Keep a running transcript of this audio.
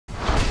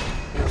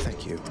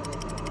Thank you.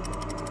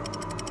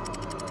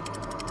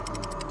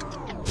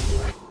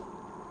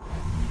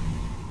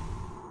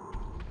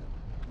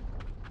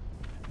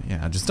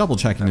 Yeah, just double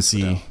checking to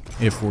see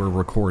if we're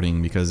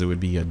recording, because it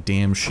would be a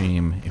damn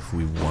shame if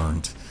we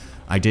weren't.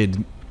 I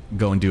did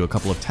go and do a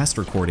couple of test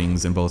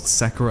recordings in both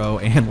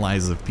Sekiro and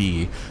Lies of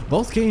P,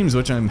 both games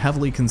which I'm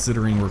heavily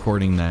considering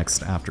recording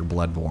next after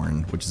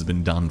Bloodborne, which has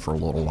been done for a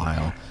little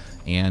while.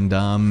 And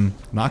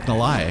not gonna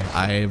lie,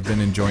 I've been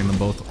enjoying them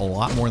both a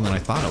lot more than I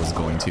thought I was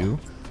going to.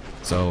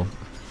 So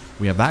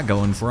we have that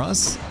going for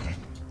us.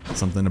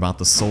 Something about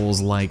the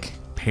Souls-like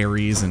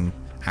parries and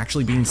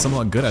actually being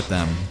somewhat good at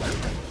them.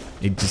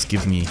 It just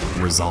gives me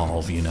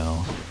resolve, you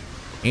know.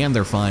 And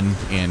they're fun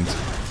and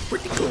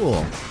pretty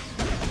cool.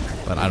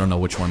 But I don't know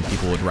which one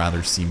people would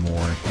rather see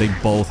more. They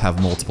both have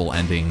multiple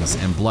endings,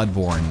 and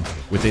Bloodborne,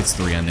 with its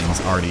 3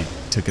 endings, already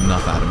took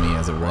enough out of me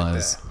as it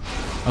was.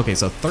 Okay,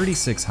 so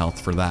 36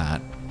 health for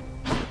that.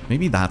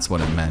 Maybe that's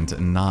what it meant,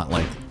 and not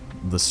like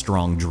the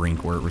strong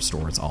drink where it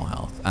restores all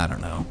health. I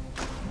don't know.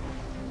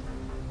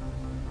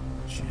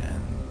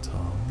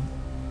 Gentle.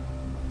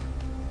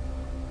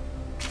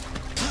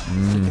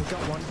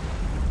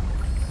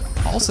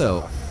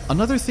 Also,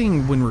 another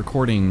thing when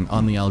recording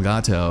on the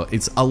Elgato,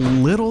 it's a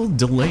little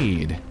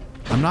delayed.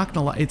 I'm not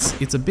gonna lie,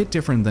 it's a bit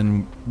different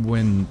than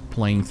when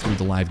playing through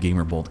the Live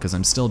Gamer Bolt, because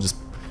I'm still just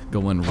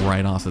going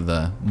right off of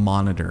the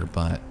monitor,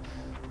 but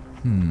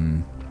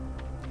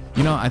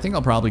you know, I think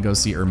I'll probably go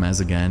see Hermes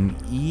again,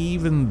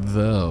 even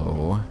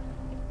though,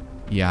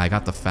 yeah, I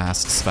got the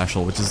fast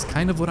special, which is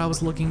kind of what I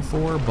was looking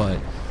for, but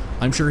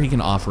I'm sure he can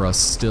offer us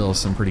still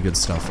some pretty good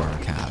stuff for our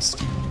cast.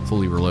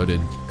 Fully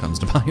Reloaded comes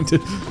to mind. So,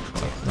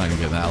 not gonna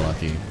get that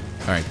lucky.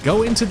 Alright,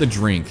 go into the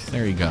drink.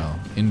 There you go.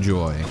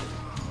 Enjoy.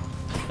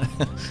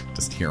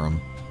 Just hear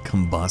him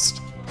combust.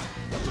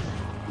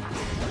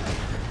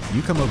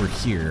 You come over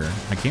here.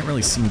 I can't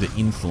really seem to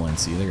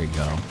influence you. There you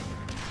go.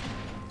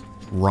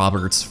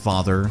 Robert's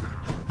father.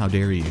 How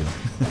dare you?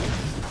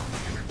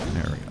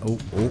 There we go.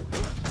 Oh,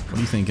 what are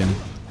you thinking?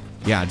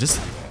 Yeah, just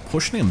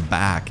pushing him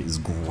back is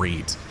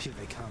great.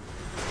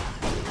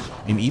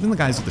 And even the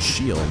guys with the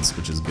shields,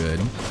 which is good.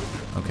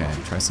 Okay,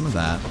 try some of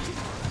that.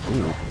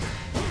 Ooh.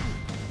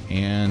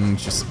 And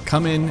just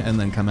come in and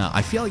then come out.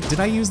 I feel like, did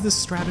I use this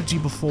strategy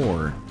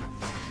before?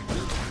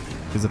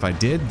 Because if I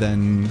did,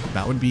 then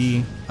that would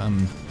be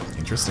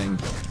interesting.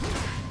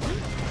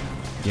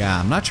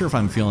 Yeah, I'm not sure if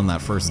I'm feeling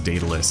that first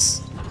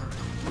Daedalus.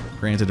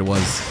 Granted, it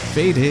was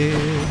faded.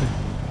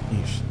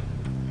 Yeesh.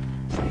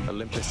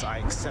 Olympus, I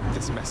accept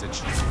this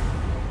message.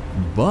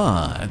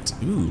 But,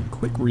 ooh,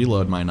 quick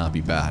reload might not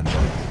be bad.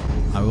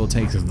 I will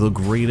take the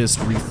greatest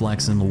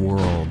reflex in the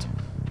world.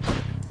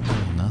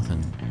 Oh,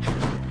 nothing.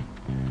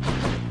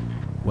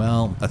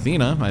 Well,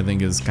 Athena, I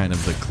think, is kind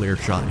of the clear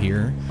shot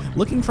here.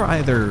 Looking for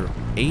either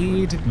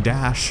aid,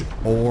 dash,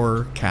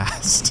 or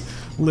cast.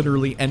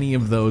 Literally any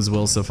of those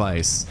will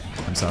suffice,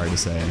 I'm sorry to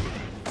say.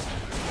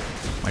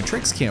 My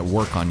tricks can't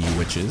work on you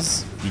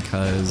witches,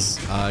 because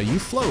you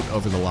float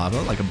over the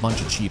lava like a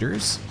bunch of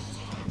cheaters.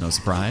 No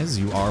surprise,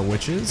 you are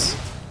witches.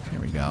 There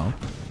we go.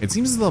 It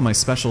seems as though my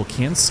special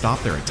can stop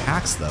their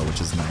attacks though,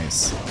 which is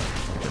nice.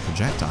 Their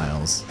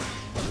projectiles.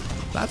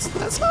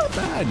 That's not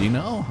bad, you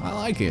know? I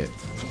like it.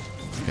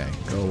 Okay,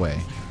 go away.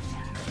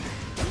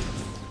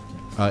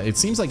 It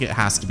seems like it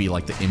has to be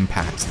like the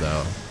impact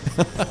though.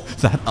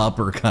 That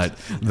uppercut,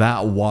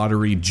 that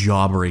watery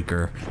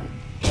jawbreaker.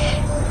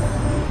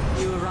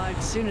 You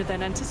arrived sooner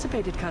than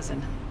anticipated,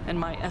 cousin, and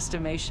my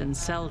estimations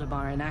seldom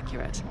are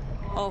inaccurate.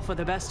 All for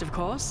the best, of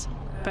course.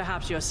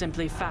 Perhaps you're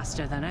simply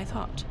faster than I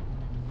thought.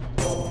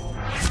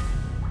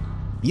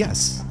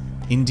 Yes,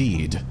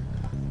 indeed.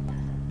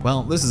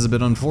 Well, this is a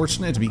bit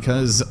unfortunate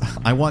because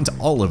I want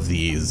all of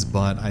these,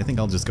 but I think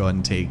I'll just go ahead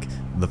and take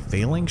the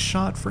failing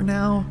shot for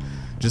now,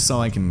 just so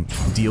I can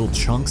deal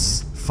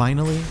chunks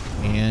finally,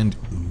 and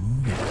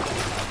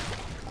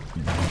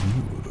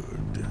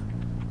good.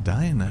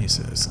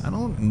 Dionysus. I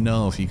don't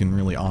know if you can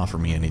really offer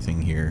me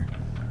anything here.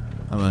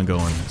 I'm gonna go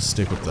and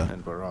stick with the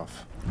And we're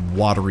off.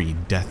 watery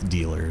death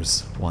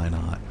dealers. Why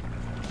not?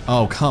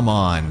 Oh, come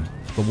on.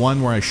 The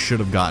one where I should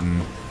have gotten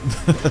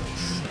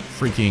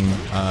freaking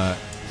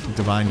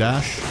Divine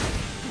Dash.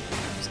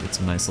 Let's get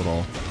some nice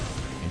little...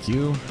 Thank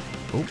you.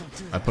 Oh,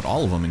 I put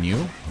all of them in you.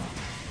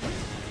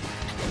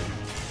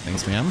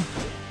 Thanks, ma'am.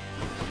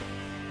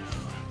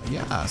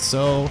 Yeah,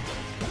 so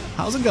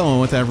how's it going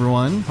with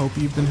everyone? Hope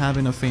you've been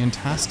having a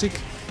fantastic,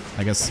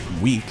 I guess,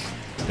 week.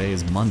 Today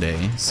is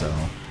Monday, so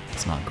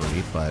it's not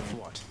great, but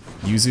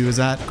Yuzu is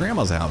at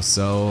Grandma's house,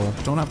 so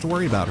don't have to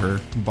worry about her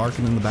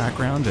barking in the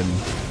background and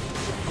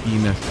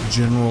being a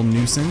general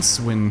nuisance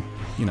when,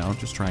 you know,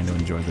 just trying to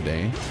enjoy the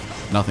day.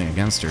 Nothing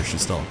against her,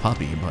 she's still a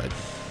puppy, but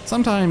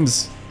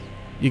sometimes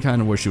you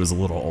kind of wish she was a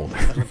little older.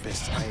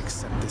 Olympus, I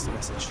accept this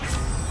message.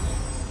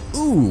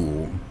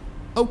 Ooh,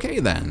 okay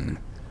then.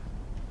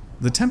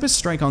 The Tempest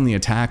Strike on the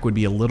attack would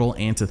be a little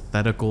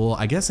antithetical.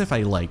 I guess if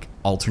I like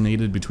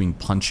alternated between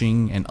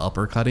punching and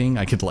uppercutting,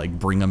 I could like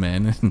bring them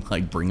in and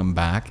like bring them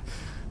back.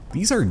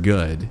 These are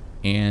good.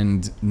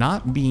 And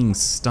not being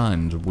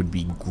stunned would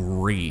be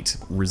great,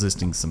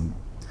 resisting some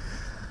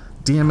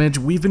damage.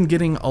 We've been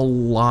getting a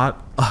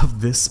lot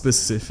of this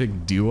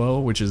specific duo,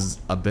 which is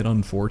a bit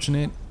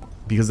unfortunate,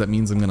 because that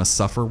means I'm going to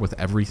suffer with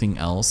everything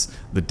else.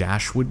 The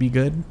dash would be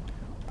good,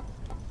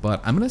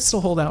 but I'm going to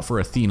still hold out for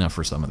Athena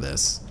for some of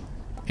this.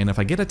 And if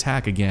I get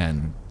attack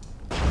again,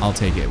 I'll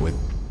take it with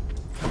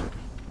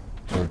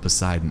old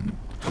Poseidon.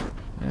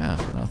 Yeah,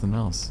 nothing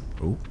else.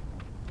 Oh,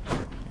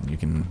 and you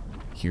can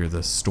hear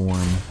the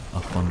storm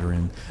of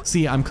thundering.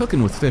 See, I'm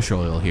cooking with fish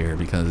oil here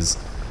because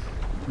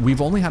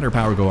we've only had our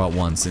power go out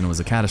once, and it was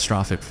a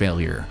catastrophic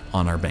failure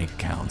on our bank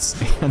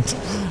accounts. And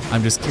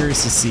I'm just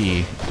curious to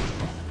see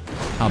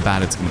how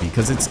bad it's going to be,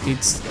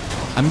 because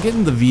I'm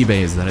getting the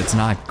V-Bays that it's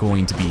not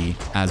going to be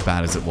as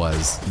bad as it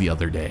was the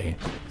other day.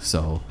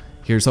 So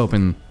here's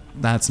hoping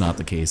that's not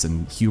the case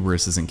and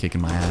hubris isn't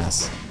kicking my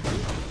ass.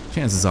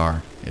 Chances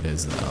are it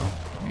is, though.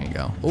 There you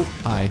go. Oh,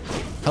 hi.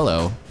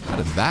 Hello. How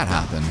did that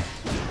happen?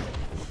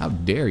 How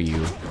dare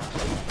you?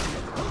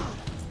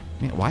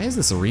 Man, why is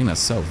this arena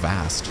so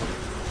vast?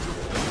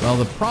 Well,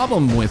 the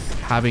problem with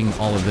having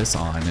all of this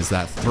on is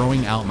that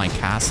throwing out my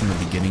cast in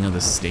the beginning of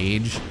the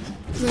stage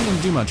isn't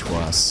gonna do much for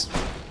us.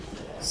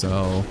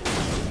 So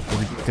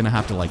we're gonna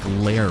have to like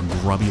layer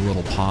grubby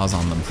little paws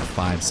on them for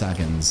 5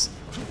 seconds,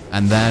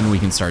 and then we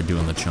can start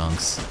doing the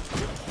chunks.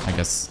 I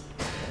guess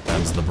that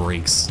was the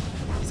breaks.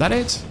 Is that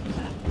it?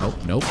 Nope,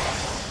 nope.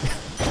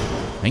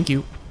 Thank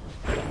you.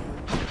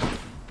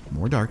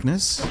 More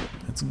darkness.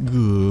 That's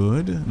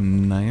good.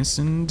 Nice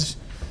and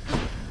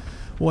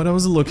what I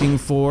was looking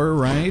for,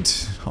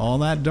 right? All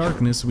that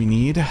darkness we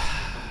need.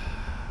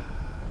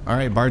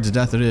 Alright, Bard's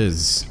Death it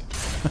is.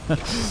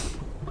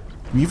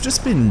 We've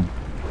just been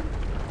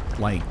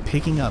like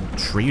picking up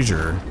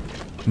treasure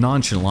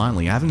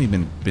nonchalantly. I haven't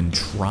even been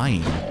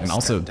trying. And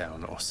also,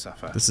 down or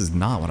suffer. This is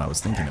not what I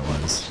was thinking it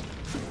was.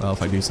 Well,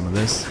 if I do some of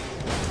this.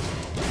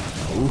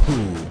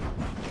 Ooh.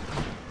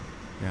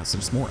 Yeah, so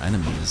there's more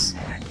enemies.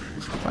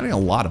 Fighting a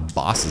lot of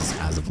bosses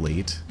as of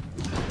late.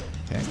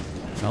 Okay.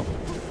 Well,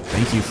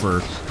 thank you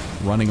for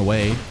running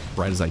away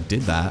right as I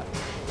did that.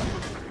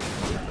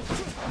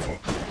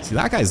 See,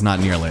 that guy's not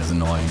nearly as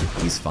annoying.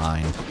 He's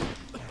fine.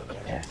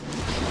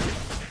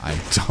 I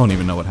don't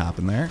even know what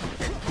happened there.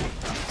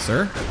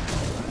 Sir?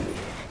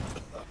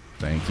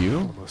 Thank you.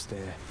 Almost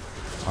there.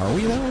 Are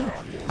we though?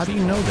 How do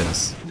you know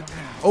this?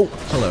 Oh,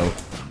 hello.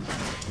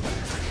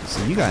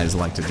 So you guys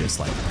like to just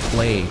like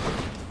play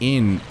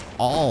in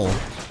all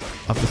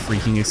of the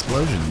freaking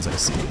explosions I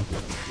see.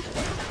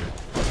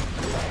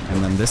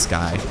 And then this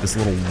guy, this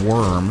little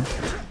worm,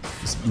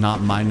 is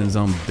not minding his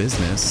own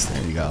business.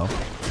 There you go.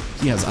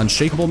 He has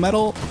unshakable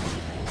metal.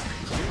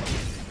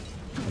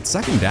 That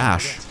second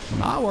dash,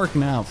 not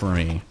working out for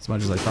me as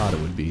much as I thought it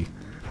would be.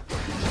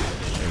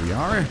 There we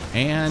are.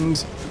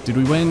 And did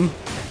we win?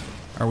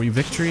 Are we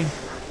victory?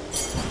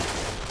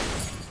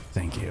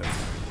 Thank you.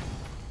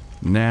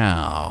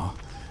 Now,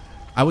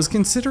 I was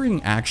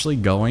considering actually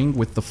going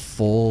with the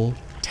full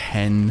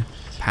 10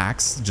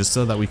 packs just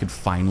so that we could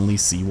finally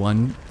see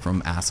one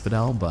from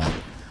Asphodel, but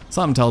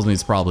something tells me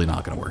it's probably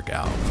not going to work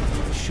out.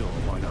 Sure,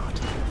 why not?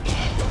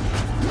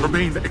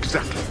 Remain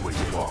exactly where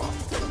you are.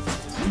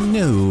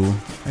 No,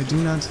 I do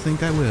not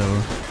think I will.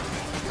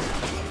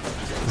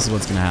 This is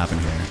what's going to happen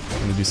here. I'm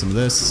going to do some of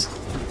this.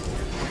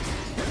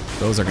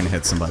 Those are going to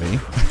hit somebody,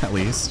 at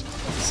least.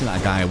 See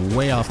that guy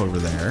way off over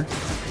there.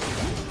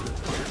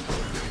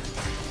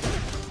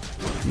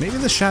 Maybe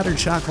the Shattered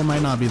Shackle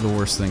might not be the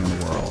worst thing in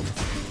the world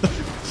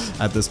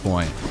at this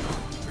point.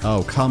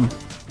 Oh, come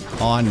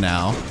on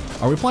now.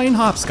 Are we playing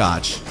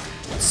hopscotch?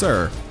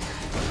 Sir.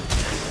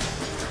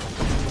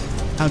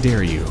 How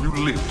dare you? You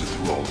lived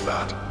through all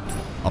that.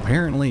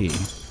 Apparently.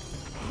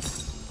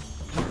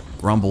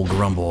 Grumble,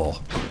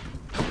 grumble.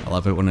 I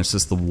love it when it's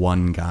just the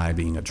one guy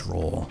being a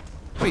troll.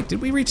 Wait,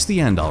 did we reach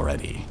the end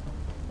already?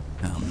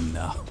 Oh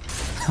no.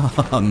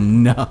 Oh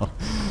no.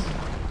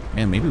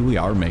 Man, maybe we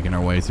are making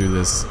our way through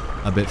this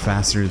a bit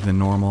faster than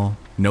normal.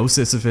 No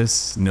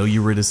Sisyphus, no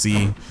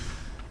Eurydice,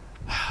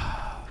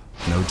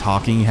 no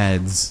talking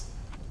heads,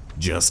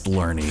 just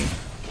learning.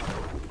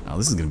 Oh,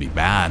 this is gonna be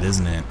bad,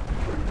 isn't it?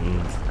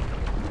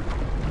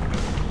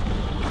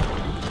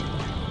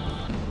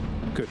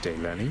 Good day,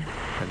 Lenny.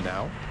 And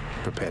now,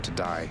 prepare to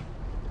die.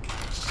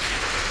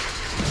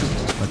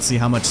 Let's see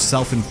how much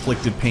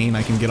self-inflicted pain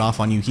I can get off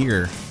on you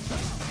here.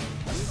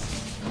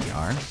 There we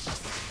are.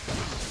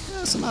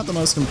 Yeah, so not the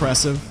most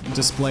impressive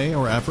display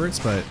or efforts,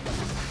 but I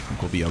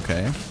think we'll be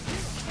okay.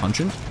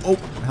 Punching. Oh,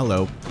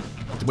 hello.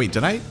 Wait,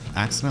 did I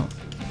accidentally?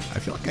 I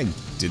feel like I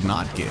did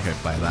not get hit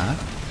by that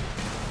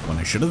when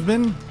I should have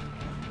been.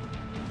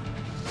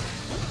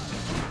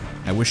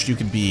 I wished you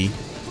could be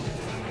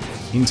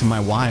into my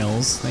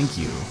wiles. Thank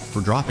you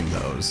for dropping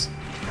those.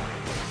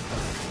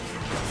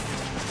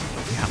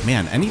 Yeah,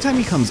 man, anytime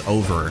he comes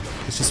over,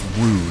 it's just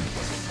rude.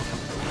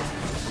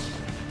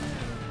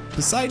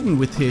 Poseidon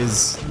with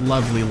his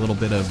lovely little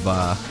bit of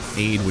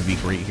aid would be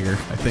great here,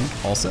 I think,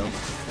 also.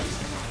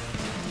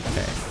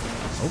 Okay.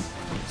 Oh,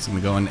 just gonna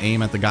go and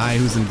aim at the guy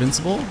who's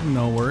invincible.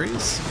 No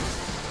worries.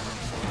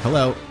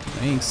 Hello.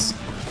 Thanks.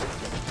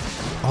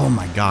 Oh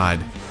my god.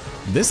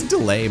 This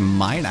delay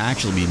might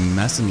actually be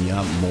messing me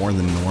up more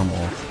than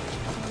normal.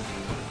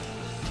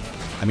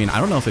 I mean, I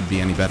don't know if it'd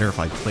be any better if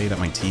I played at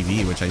my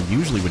TV, which I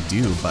usually would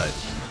do, but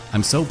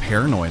I'm so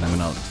paranoid I'm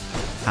gonna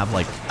have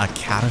like a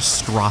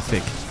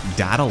catastrophic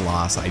data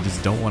loss. I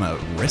just don't want to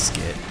risk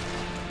it.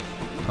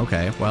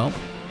 Okay, well,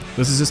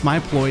 this is just my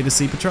ploy to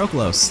see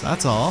Patroclus,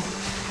 that's all.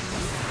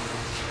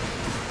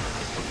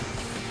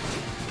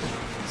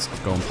 Let's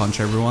go and punch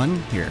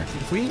everyone. Here,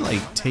 if we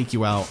like take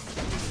you out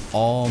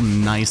all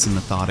nice and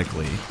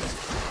methodically.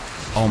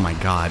 Oh my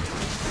god.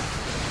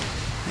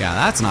 Yeah,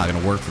 that's not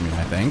gonna work for me,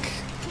 I think.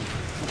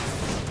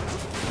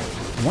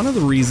 One of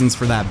the reasons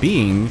for that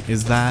being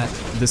is that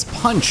this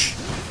punch,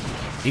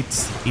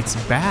 it's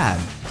bad.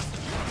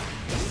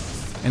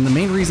 And the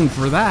main reason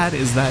for that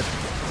is that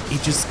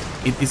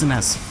it isn't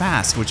as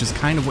fast, which is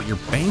kind of what you're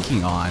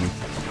banking on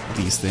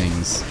these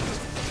things.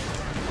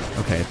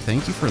 Okay,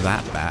 thank you for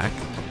that back.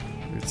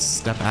 Let's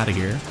step out of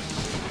here.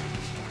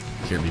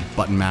 Hear me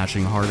button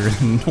mashing harder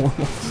than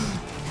normal.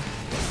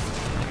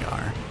 There we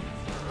are.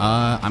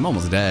 I'm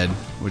almost dead,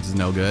 which is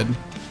no good.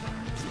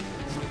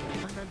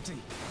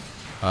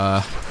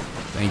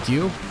 Thank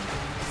you.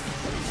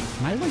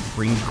 Can I, like,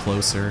 bring you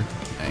closer?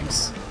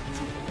 Thanks.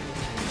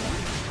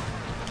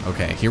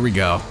 Okay, here we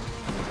go.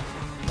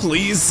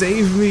 Please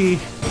save me!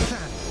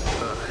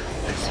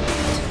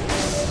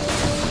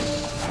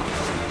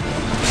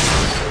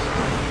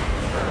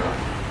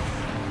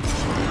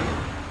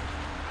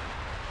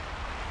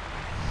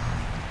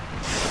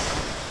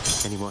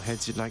 Any more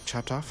heads you'd like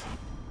chopped off?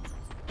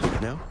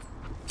 No?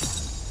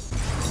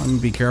 I'm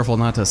gonna be careful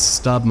not to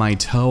stub my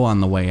toe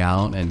on the way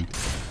out and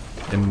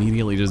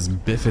immediately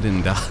just biff it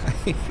and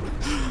die.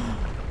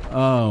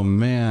 Oh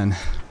man.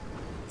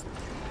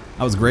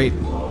 That was great.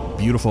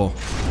 Beautiful.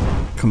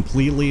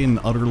 Completely and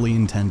utterly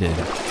intended.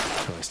 Do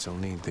I still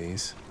need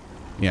these?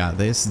 Yeah,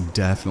 this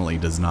definitely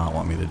does not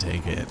want me to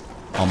take it.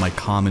 All my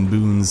common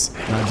boons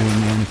not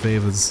doing me any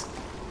favors.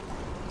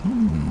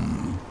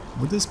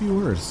 Would this be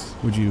worse,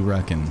 would you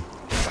reckon?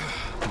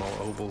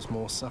 More ovals,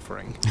 more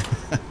suffering.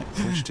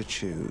 Which to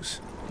choose?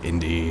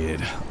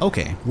 Indeed.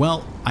 Okay,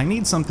 well, I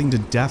need something to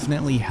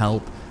definitely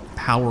help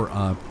power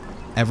up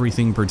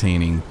everything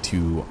pertaining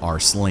to our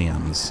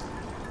slams.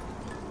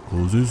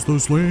 This is the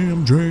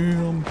slam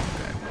jam.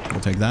 Okay, we'll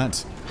take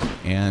that.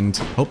 And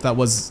hope that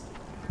was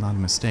not a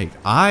mistake.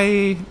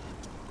 I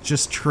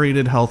just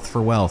traded health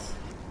for wealth.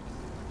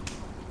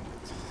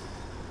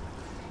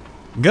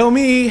 Go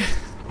me!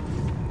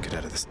 Get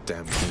out of this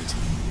damn heat.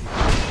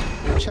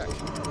 Check.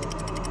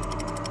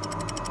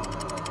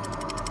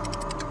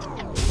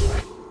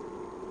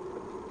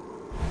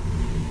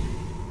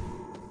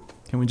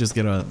 Can we just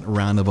get a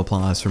round of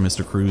applause for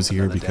Mr. Cruz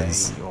here, Another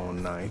because day or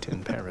night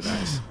in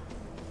paradise.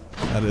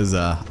 that is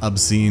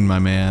obscene, my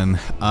man.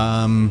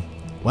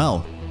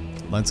 Well,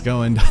 let's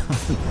go and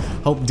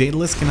hope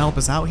Daedalus can help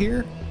us out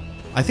here.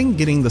 I think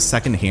getting the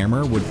second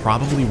hammer would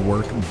probably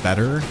work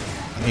better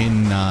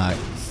in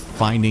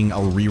finding a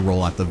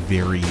reroll at the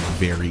very,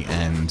 very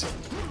end.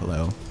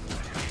 Hello.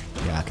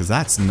 Yeah, because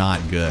that's not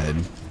good.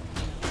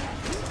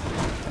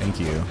 Thank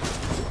you.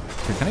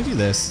 Here, can I do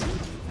this?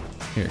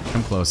 Here,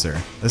 come closer.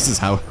 This is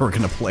how we're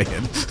gonna play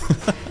it.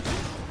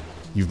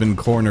 You've been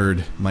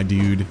cornered, my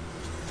dude.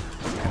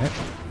 Okay,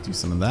 do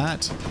some of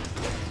that.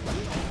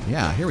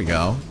 Yeah, here we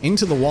go.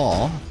 Into the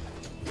wall.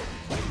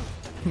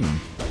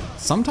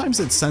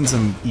 Sometimes it sends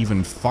him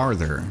even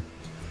farther.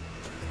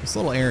 This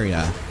little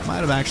area might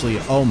have actually,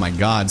 oh my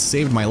god,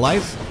 saved my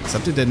life,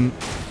 except it didn't.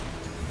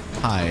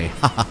 Hi,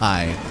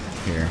 hi.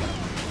 Here.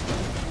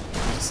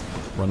 Just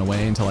run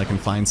away until I can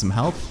find some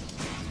help.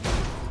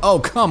 Oh,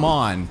 come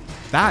on.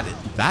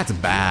 That's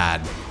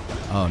bad.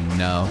 Oh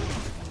no.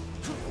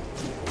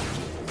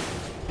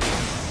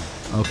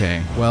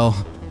 Okay,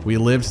 well, we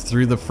lived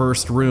through the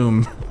first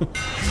room.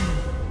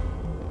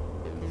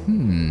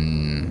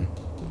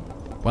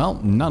 Well,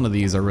 none of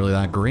these are really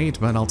that great,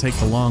 but I'll take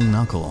the long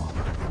knuckle.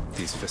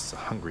 These fists are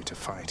hungry to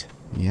fight.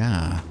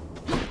 Yeah.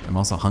 I'm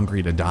also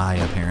hungry to die,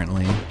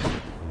 apparently.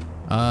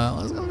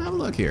 Let's go and have a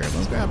look here.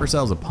 Let's grab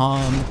ourselves a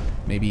palm.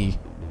 Maybe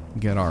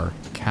get our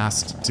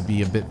cast to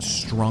be a bit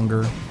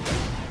stronger.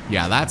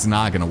 Yeah, that's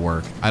not gonna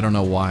work. I don't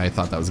know why I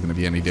thought that was gonna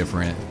be any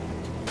different.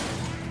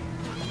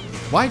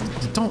 Why?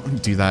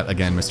 Don't do that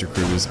again, Mr.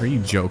 Cruz. Are you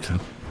joking?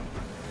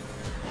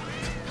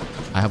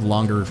 I have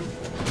longer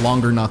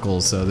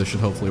knuckles, so this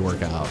should hopefully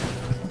work out.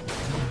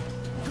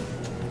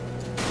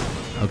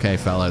 Okay,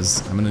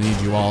 fellas. I'm gonna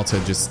need you all to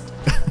just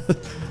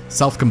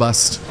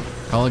self-combust.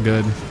 Call it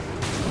good.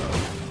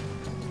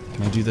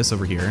 Can I do this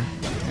over here?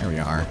 There we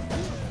are.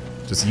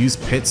 Just use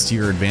pits to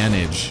your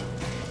advantage.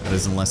 That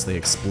is, unless they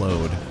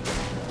explode.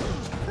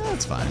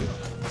 That's fine.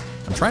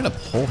 I'm trying to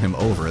pull him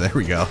over. There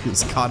we go. He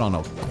was caught on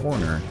a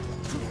corner.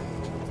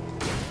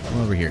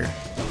 Come over here.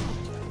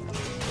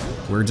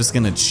 We're just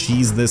gonna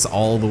cheese this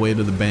all the way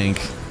to the bank.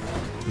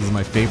 This is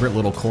my favorite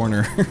little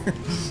corner.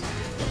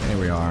 There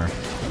we are.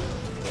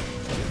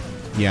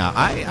 Yeah,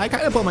 I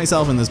kind of put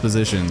myself in this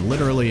position,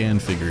 literally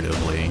and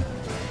figuratively.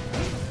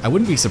 I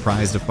wouldn't be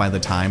surprised if by the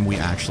time we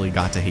actually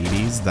got to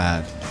Hades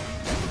that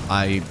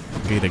I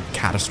get a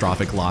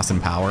catastrophic loss in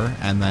power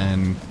and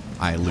then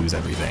I lose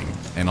everything.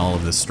 And all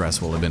of this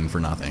stress will have been for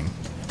nothing.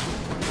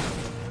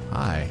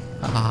 Hi.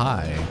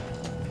 Hi.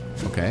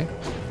 Okay.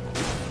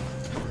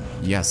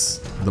 Yes,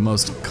 the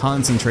most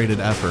concentrated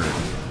effort.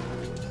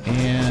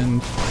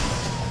 And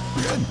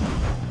we're good.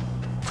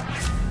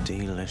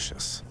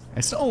 Delicious.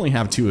 I still only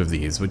have 2 of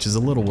these, which is a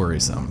little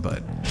worrisome,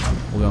 but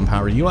we'll go and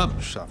power you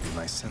up. Sharpen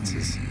my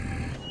senses.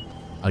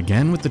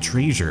 Again with the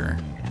treasure.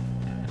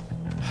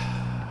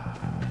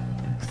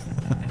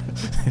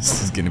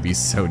 This is gonna be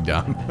so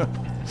dumb. How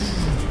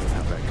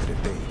bad could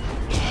it be?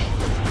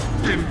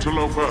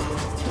 Interloper!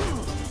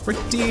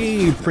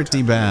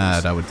 Pretty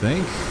bad, I would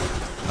think.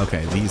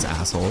 Okay, these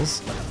assholes.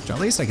 Which at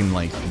least I can,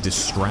 like,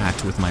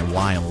 distract with my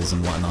wiles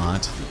and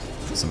whatnot.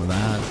 Some of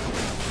that.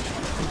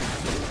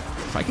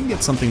 If I can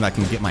get something that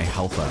can get my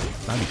health up,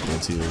 that'd be cool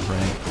too,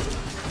 right?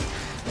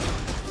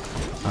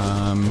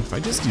 If I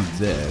just do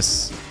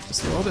this,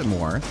 just a little bit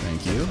more,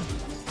 thank you.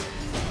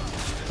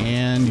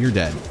 And you're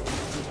dead.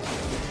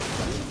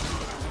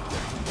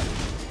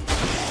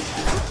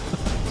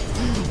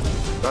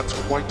 That's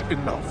quite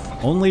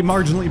enough. Only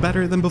marginally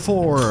better than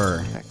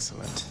before.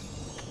 Excellent.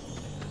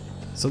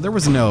 So there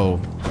was no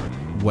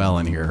well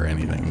in here or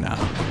anything. No,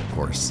 of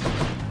course.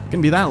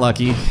 Couldn't be that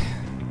lucky.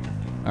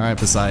 Alright,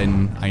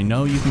 Poseidon. I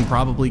know you can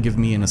probably give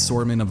me an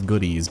assortment of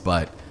goodies,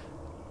 but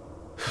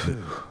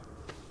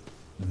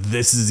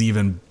this is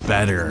even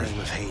better. In the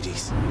name of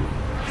Hades.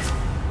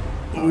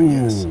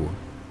 Ooh.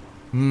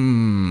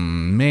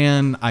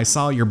 Man, I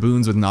saw your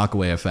boons with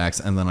knockaway effects,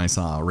 and then I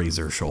saw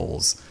razor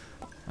shoals.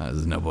 That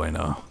is no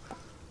bueno.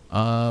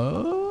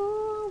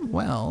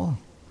 Well,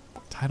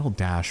 Tidal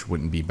Dash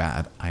wouldn't be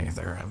bad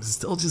either. I'm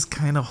still just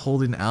kind of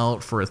holding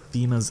out for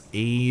Athena's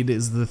aid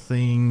is the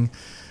thing.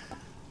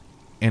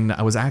 And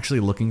I was actually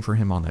looking for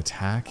him on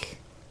attack,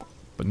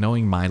 but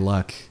knowing my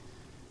luck,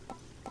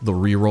 the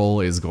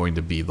reroll is going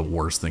to be the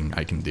worst thing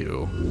I can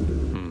do.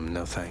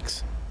 No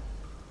thanks.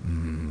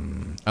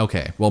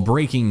 Okay, well,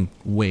 Breaking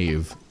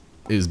Wave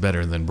is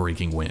better than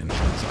Breaking Wind,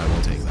 so I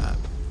will take that.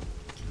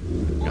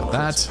 Got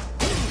that.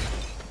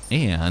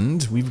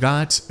 And we've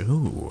got,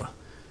 ooh.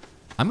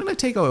 I'm going to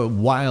take a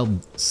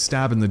wild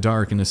stab in the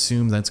dark and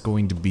assume that's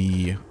going to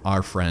be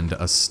our friend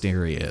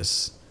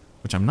Asterius,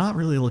 which I'm not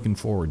really looking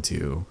forward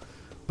to,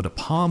 but a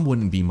palm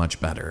wouldn't be much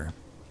better.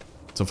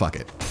 So fuck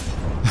it.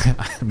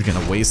 I'm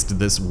going to waste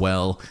this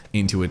well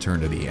into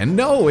eternity. And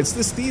no,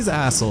 it's these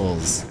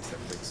assholes.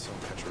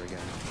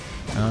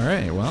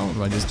 Alright, well,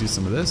 do I just do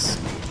some of this?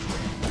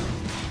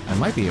 I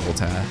might be able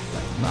to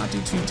not do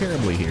too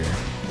terribly here.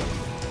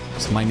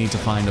 Just might need to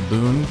find a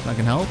boon that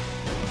can help.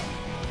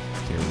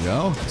 Here we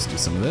go. Let's do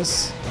some of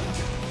this.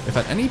 If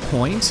at any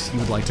point you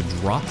would like to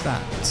drop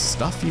that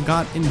stuff you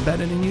got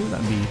embedded in you,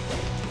 that'd be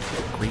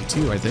great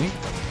too, I think.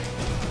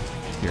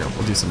 Here,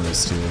 we'll do some of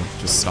this too.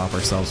 Just stop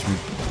ourselves from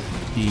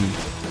being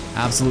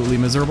absolutely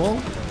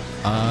miserable.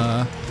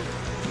 I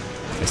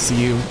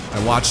see you.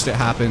 I watched it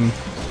happen.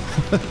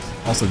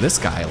 Also, this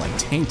guy, like,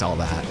 tanked all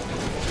that.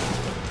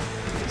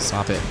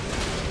 Stop it.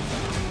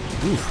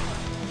 Oof.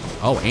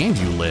 Oh, and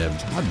you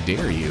lived. How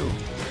dare you?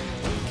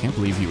 Can't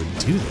believe you would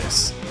do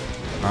this.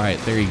 Alright,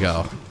 there you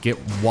go. Get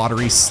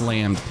watery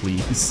slammed,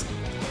 please.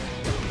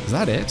 Is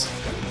that it?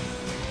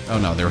 Oh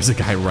no, there was a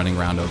guy running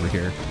around over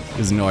here. He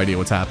has no idea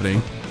what's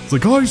happening. It's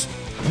like, guys,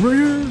 I'm right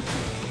here.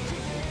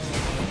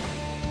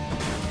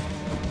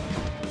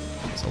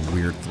 It's a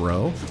weird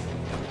throw.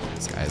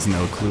 This guy has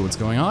no clue what's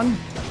going on.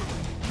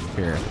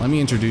 Here, let me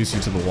introduce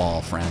you to the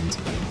wall, friend.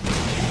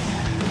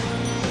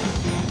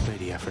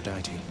 Lady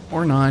Aphrodite.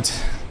 Or not.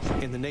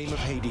 In the name of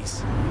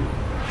Hades.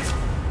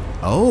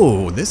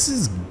 Oh, this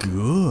is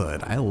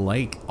good. I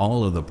like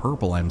all of the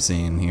purple I'm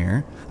seeing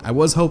here. I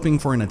was hoping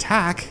for an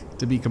attack,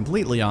 to be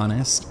completely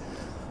honest.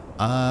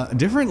 A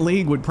different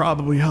league would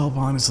probably help,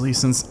 honestly,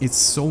 since it's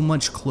so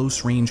much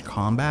close range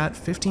combat.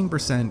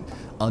 15%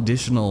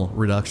 additional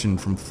reduction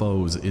from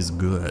foes is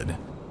good.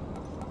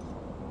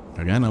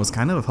 Again, I was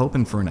kind of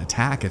hoping for an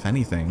attack, if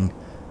anything,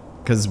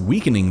 because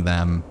weakening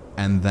them,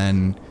 and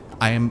then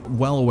I am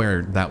well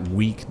aware that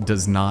weak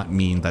does not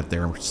mean that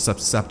they're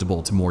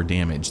susceptible to more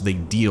damage. They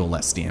deal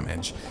less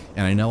damage.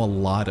 And I know a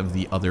lot of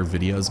the other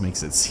videos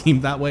makes it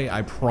seem that way.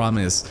 I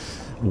promise,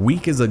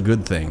 weak is a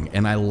good thing,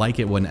 and I like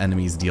it when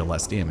enemies deal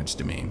less damage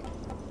to me.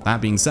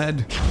 That being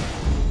said,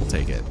 we'll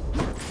take it.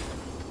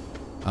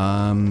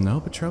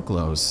 No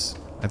Patroclus.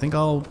 I think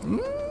I'll,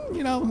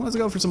 you know, let's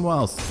go for some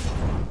wealth.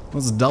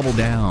 Let's double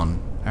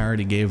down. I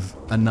already gave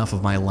enough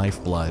of my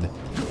lifeblood.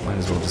 Might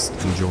as well just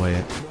enjoy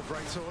it.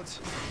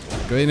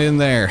 Go in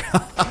there.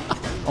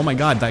 Oh my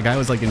god, that guy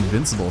was like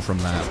invincible from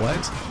that.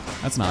 What?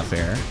 That's not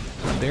fair.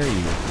 How dare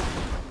you?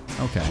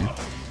 Okay.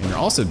 And you're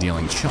also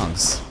dealing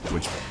chunks,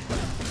 which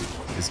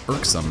is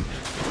irksome,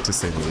 to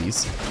say the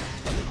least.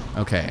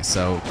 Okay,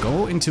 so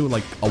go into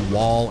like a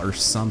wall or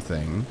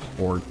something,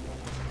 or...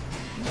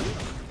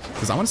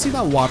 because I want to see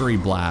that watery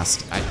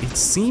blast. It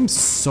seems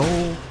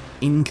so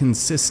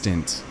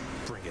inconsistent.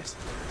 Bring it.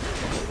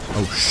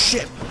 Oh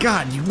shit!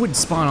 God, you would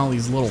spawn all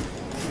these little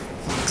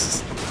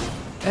fucks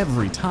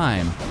every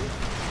time.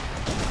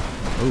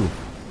 Ooh.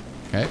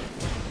 Okay.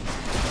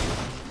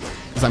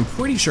 Because I'm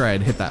pretty sure I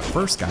had hit that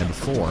first guy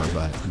before,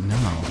 but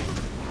no.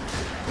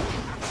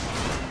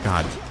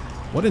 God,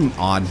 what an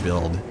odd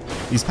build.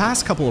 These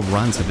past couple of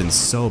runs have been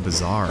so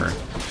bizarre.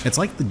 It's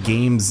like the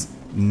game's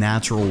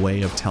natural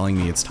way of telling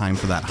me it's time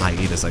for that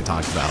hiatus I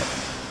talked about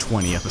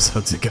 20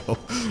 episodes ago.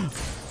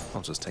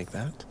 I'll just take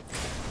that.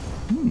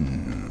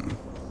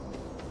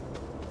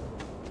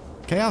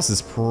 Chaos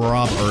is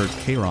or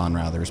Charon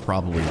rather, is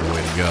probably the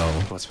way to go.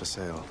 What's for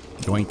sale?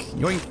 Yoink,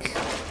 yoink.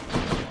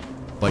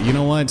 But you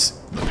know what?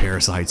 The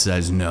parasite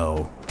says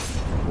no.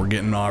 We're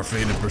getting our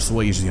faded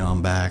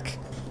persuasion back.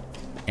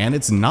 And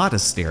it's not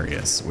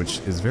Asterius, which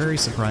is very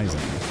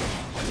surprising.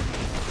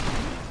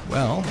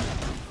 Well,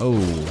 oh,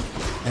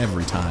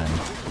 every time.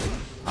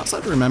 I also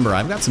have to remember,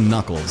 I've got some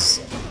knuckles,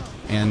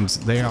 and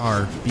they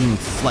are being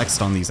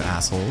flexed on these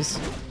assholes.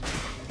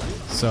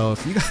 So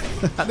if you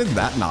guys, how did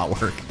that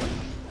not work?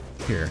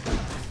 Here,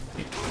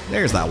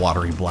 there's that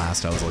watery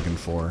blast I was looking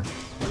for.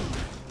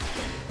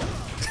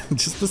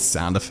 Just the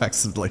sound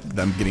effects of like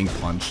them getting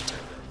punched.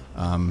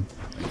 Thank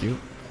you.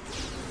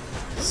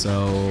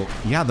 So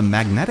yeah, the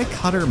magnetic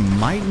cutter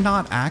might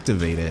not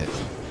activate it,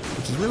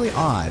 which is really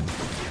odd.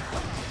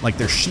 Like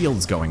their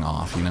shield's going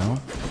off, you know?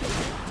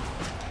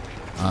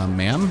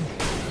 Ma'am,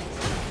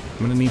 I'm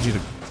gonna need you to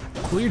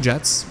cool your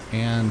jets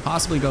and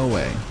possibly go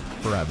away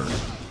forever.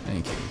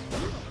 Thank you.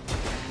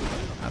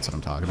 That's what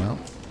I'm talking about.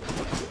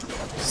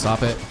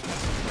 Stop it.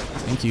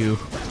 Thank you.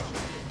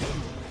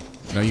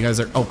 No, you guys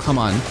are, oh, come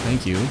on.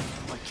 Thank you.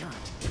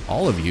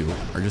 All of you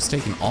are just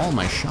taking all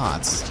my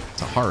shots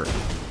to heart.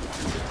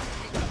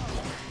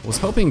 I was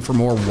hoping for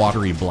more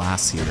watery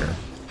blasts here,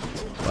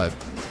 but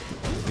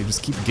they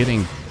just keep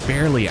getting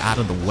barely out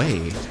of the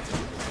way.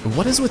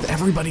 What is with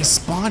everybody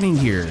spawning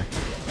here?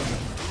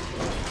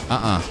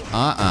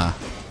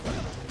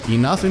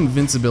 Enough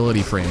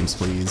invincibility frames,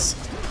 please.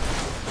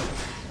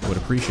 Would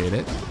appreciate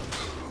it.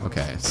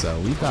 Okay, so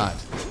we've got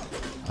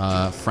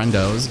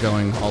friendos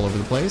going all over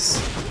the place.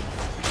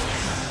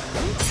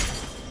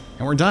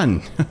 And we're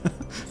done.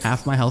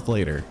 Half my health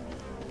later.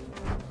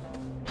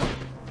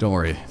 Don't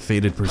worry,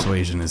 Faded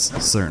Persuasion is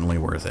certainly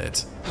worth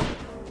it.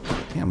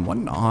 Damn, what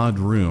an odd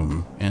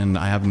room, and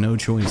I have no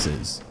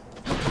choices.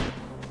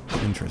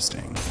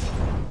 Interesting.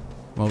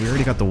 Well, we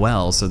already got the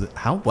well, so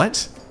how?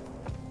 What?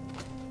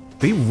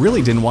 They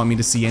really didn't want me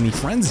to see any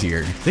friends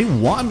here. They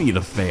want me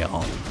to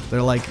fail.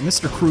 They're like,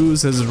 Mr.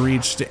 Cruz has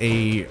reached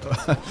a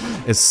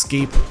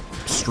escape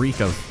streak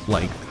of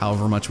like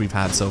however much we've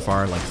had so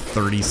far, like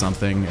 30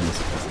 something, and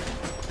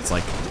it's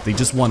like they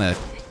just want to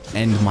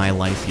end my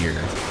life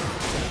here.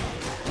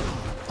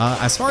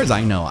 As far as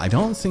I know, I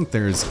don't think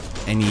there's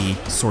any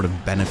sort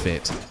of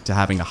benefit to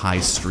having a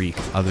high streak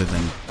other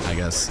than, I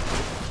guess,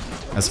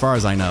 as far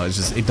as I know, it's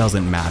just, it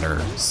doesn't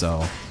matter,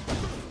 so.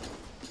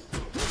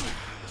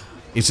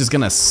 It's just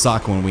gonna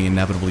suck when we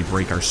inevitably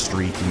break our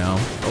streak, you know?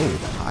 Oh,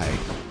 hi.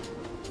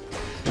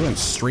 You went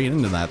straight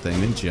into that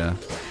thing, didn't you?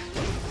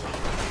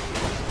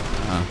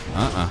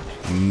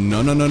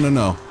 No, no, no, no,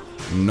 no.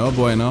 No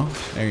bueno.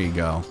 There you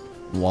go.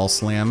 Wall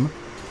slam.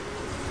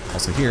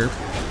 Also here.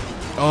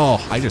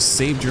 Oh, I just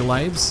saved your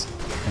lives,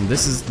 and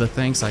this is the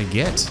thanks I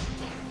get.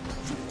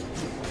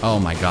 Oh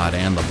my god,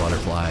 and the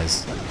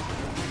butterflies.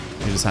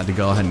 You just had to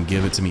go ahead and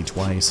give it to me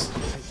twice.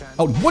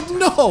 Oh, what?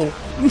 No!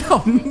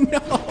 No,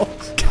 no!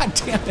 God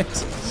damn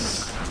it.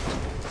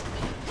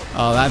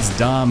 Oh, that's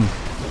dumb.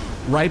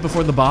 Right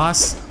before the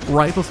boss?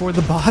 Right before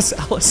the boss,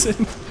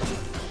 Allison?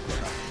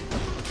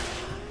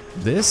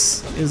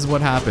 This is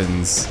what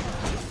happens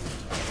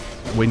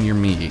when you're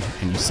me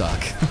and you suck.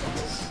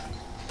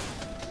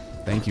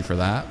 Thank you for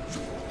that.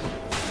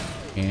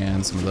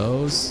 And some of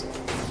those.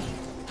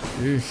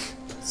 Ugh,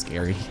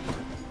 scary.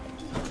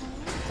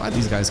 Glad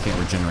these guys can't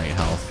regenerate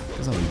health,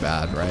 because that'll be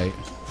bad, right?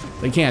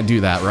 They can't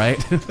do that, right?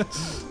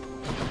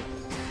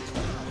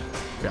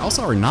 They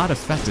also are not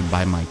affected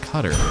by my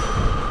cutter.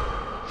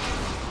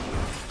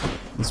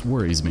 This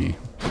worries me.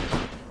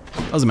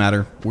 Doesn't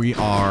matter. We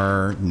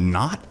are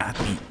not at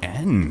the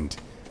end.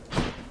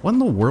 What in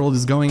the world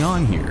is going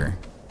on here?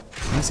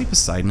 Can I see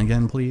Poseidon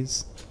again,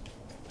 please?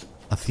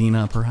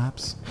 Athena,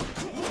 perhaps?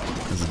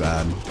 This is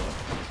bad.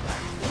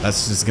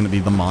 That's just gonna be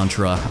the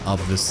mantra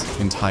of this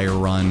entire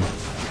run.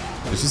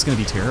 It's just gonna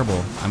be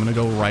terrible. I'm gonna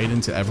go right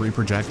into every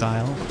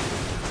projectile.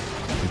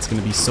 It's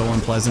gonna be so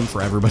unpleasant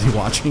for everybody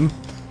watching.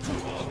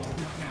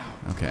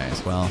 Okay,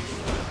 well,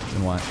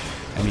 didn't want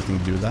anything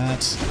to do with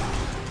that.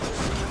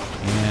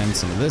 And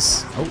some of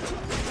this. Oh,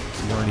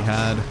 we already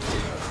had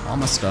all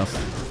my stuff.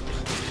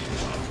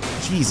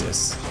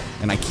 Jesus.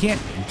 And I can't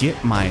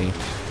get my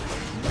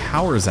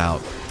powers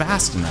out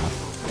fast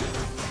enough.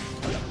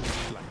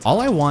 All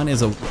I want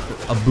is a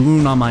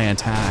boon on my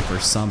attack or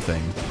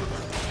something.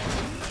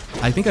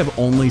 I think I've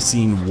only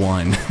seen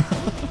one.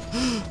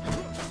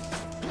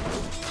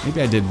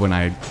 Maybe I did when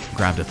I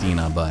grabbed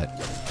Athena, but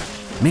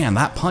man,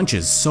 that punch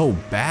is so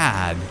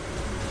bad.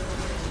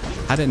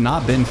 Had it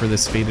not been for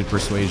this fated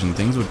persuasion,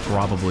 things would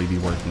probably be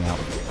working out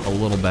a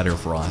little better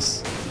for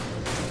us.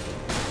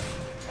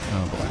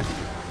 Oh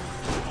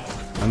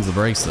boy. Runs the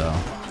brakes though.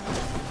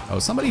 Oh,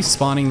 somebody's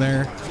spawning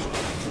there.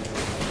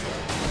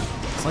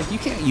 It's like you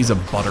can't use a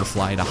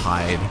butterfly to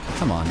hide.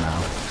 Come on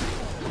now.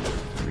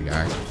 Here we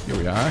are. Here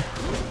we are.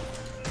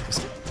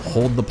 Just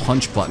hold the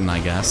punch button, I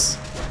guess.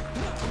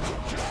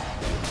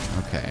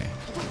 Okay.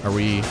 Are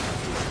we...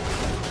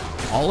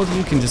 All of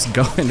you can just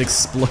go and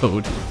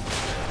explode.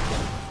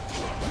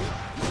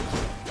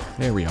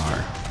 There we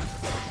are.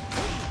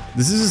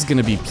 This is just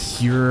gonna be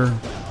pure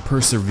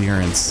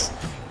perseverance.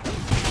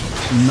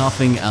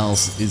 Nothing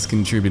else is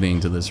contributing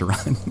to this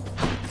run.